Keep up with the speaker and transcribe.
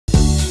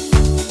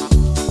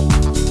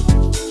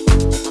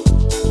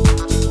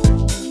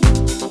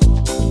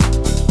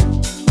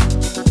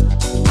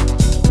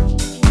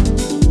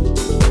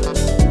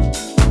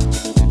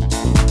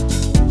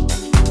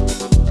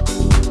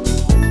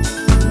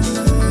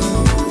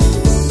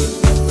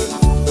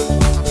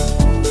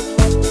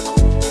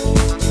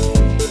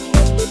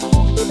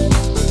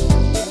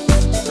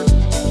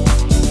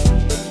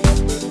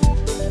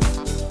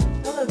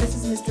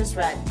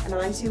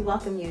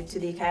welcome you to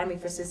the Academy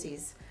for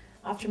Sissies.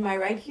 Off to my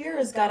right here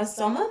is Goddess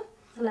Soma.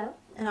 Hello.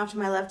 And off to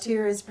my left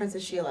here is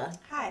Princess Sheila.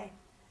 Hi.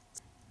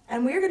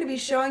 And we're going to be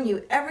showing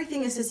you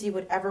everything a sissy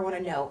would ever want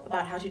to know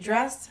about how to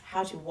dress,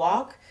 how to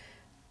walk,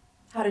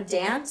 how to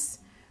dance.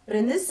 But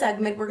in this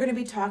segment, we're going to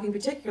be talking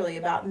particularly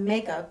about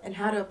makeup and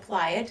how to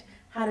apply it,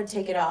 how to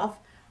take it off,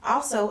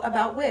 also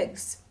about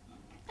wigs,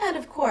 and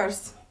of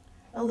course,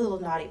 a little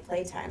naughty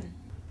playtime.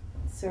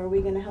 So are we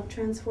going to help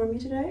transform you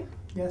today?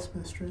 Yes,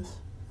 mistress.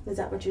 Is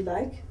that what you'd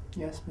like?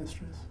 Yes,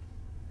 mistress.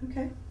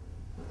 Okay.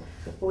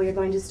 Well, we are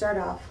going to start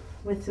off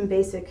with some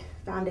basic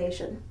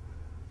foundation.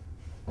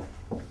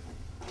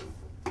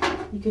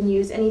 You can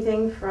use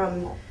anything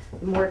from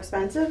more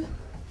expensive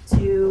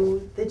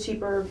to the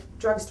cheaper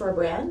drugstore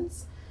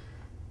brands.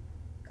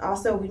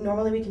 Also,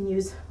 normally we can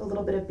use a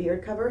little bit of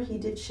beard cover. He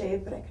did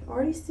shave, but I can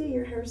already see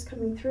your hair's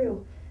coming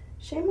through.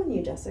 Shame on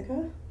you,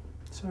 Jessica.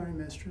 Sorry,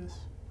 mistress.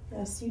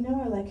 Yes, you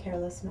know I like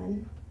hairless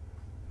men.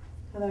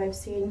 Although I've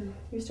seen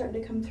you're starting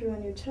to come through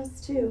on your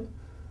chest too.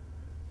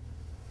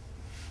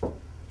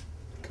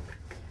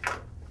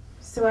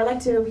 So I like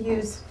to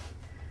use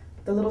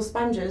the little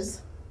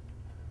sponges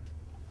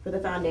for the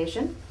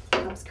foundation. It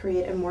helps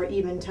create a more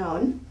even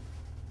tone.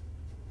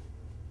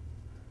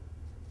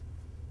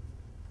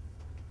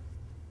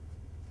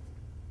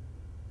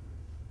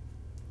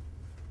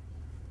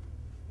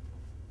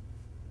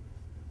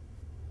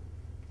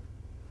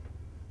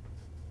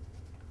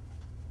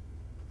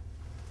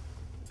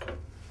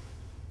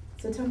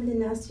 So tell me the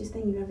nastiest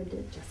thing you ever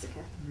did, Jessica,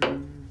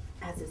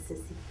 as a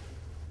sissy.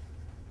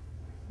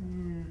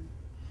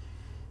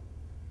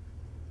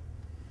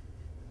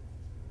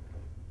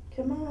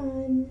 Come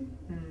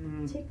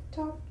on. Tick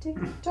tock, tick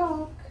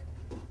tock.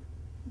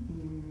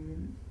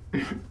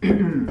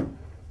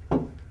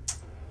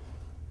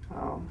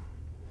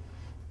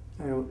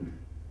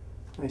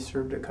 I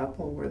served a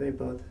couple where they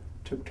both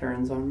took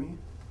turns on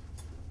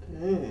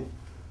me.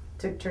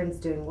 Took turns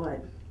doing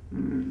what?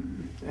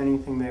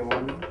 Anything they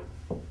wanted.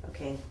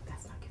 Okay,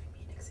 that's not giving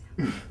me an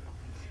example.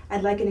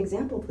 I'd like an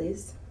example,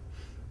 please.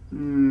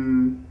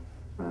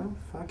 Well,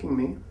 fucking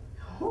me.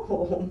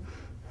 Oh.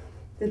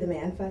 Did the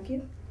man fuck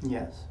you?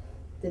 Yes.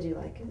 Did you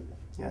like it?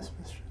 Yes,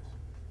 mistress.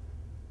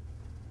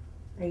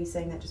 Are you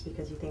saying that just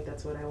because you think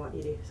that's what I want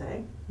you to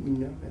say?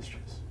 No,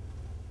 mistress.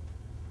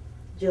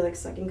 Did you like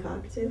sucking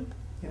cock too?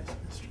 Yes,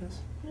 mistress.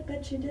 I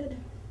bet you did.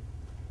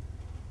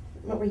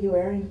 What were you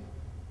wearing?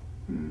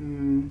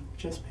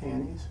 Just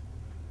panties.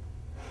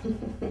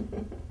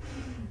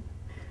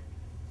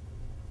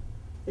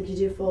 Did you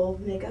do full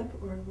makeup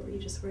or were you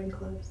just wearing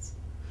clothes?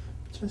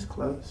 Just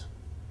clothes.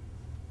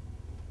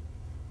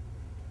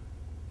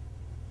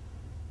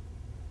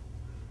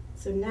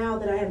 So now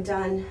that I have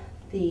done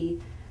the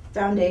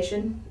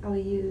foundation, I will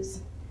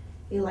use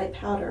a light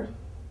powder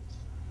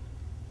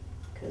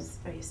because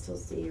I still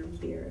see your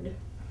beard,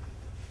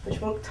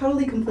 which won't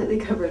totally completely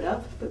cover it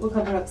up, but will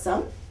cover up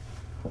some.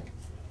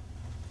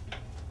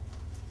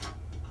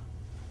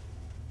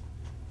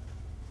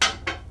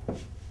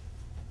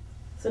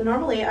 So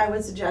normally I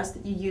would suggest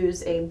that you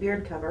use a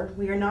beard cover.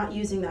 We are not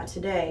using that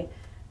today,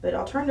 but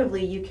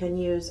alternatively you can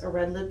use a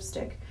red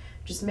lipstick.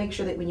 Just make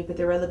sure that when you put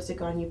the red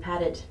lipstick on, you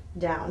pat it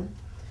down.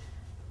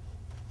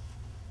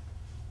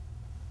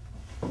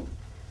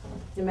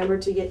 Remember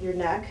to get your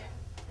neck.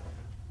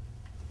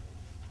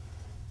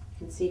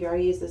 You can see here I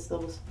use this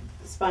little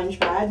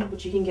sponge pad,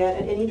 which you can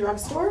get at any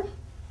drugstore.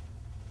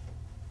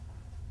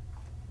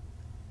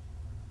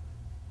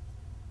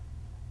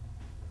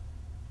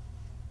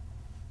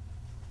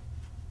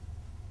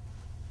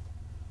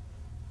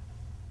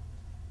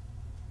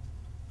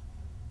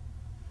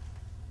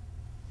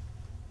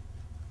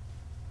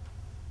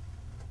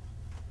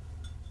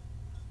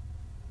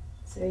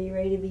 So are you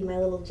ready to be my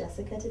little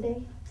Jessica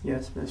today?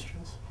 Yes,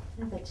 mistress.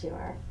 I bet you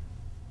are.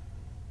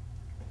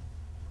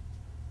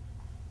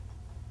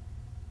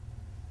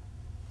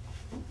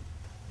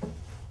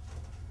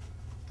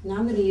 Now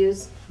I'm going to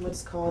use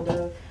what's called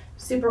a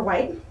super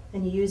white,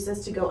 and you use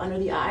this to go under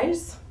the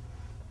eyes,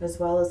 as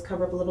well as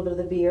cover up a little bit of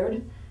the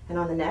beard and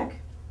on the neck.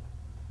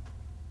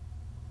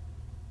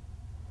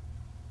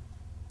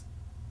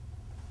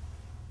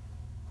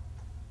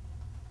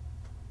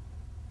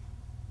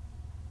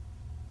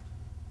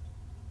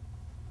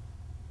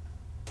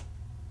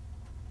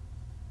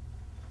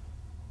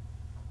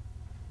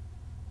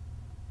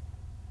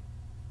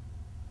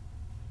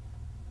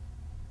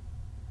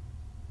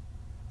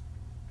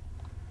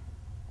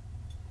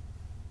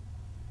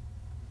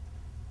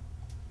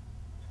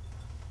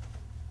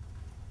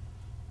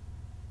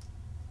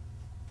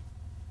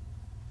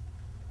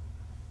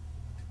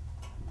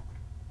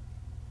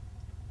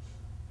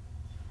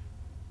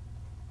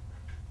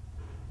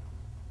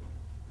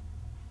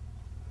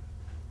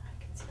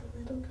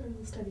 The little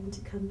girl is starting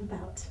to come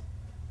about.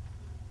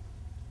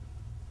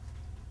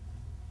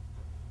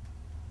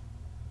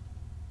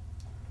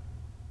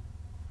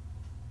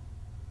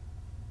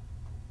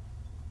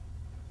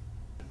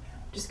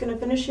 Just going to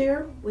finish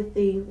here with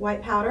the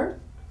white powder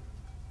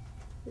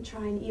to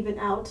try and even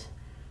out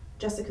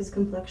Jessica's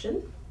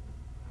complexion.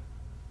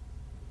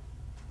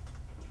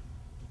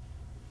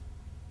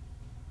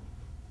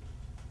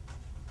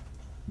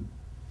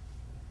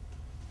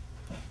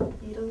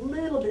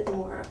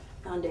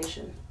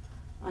 foundation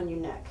on your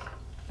neck.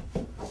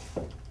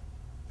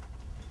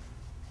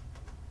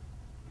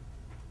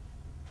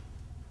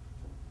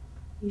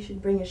 You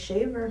should bring a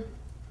shaver.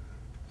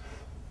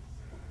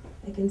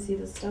 I can see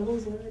the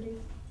stubbles already.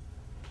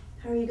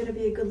 How are you going to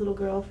be a good little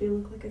girl if you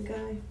look like a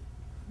guy?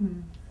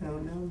 I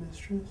don't know,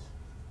 mistress.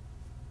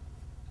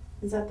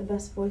 Is that the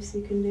best voice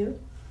you can do?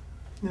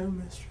 No,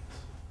 mistress.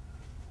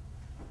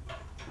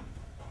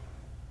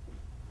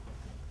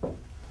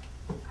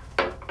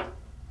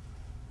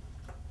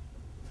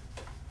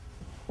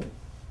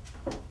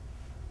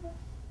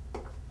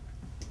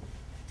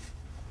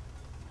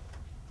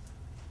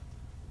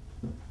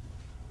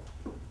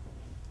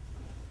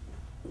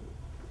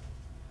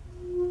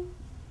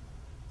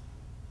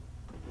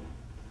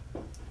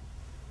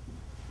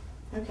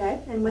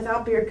 Okay, and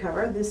without beard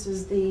cover, this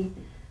is the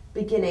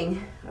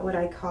beginning, what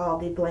I call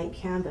the blank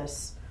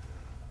canvas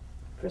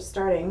for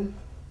starting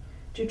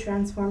to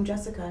transform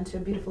Jessica into a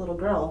beautiful little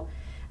girl.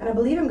 And I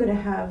believe I'm going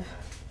to have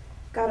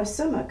Goddess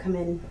Soma come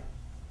in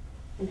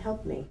and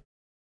help me.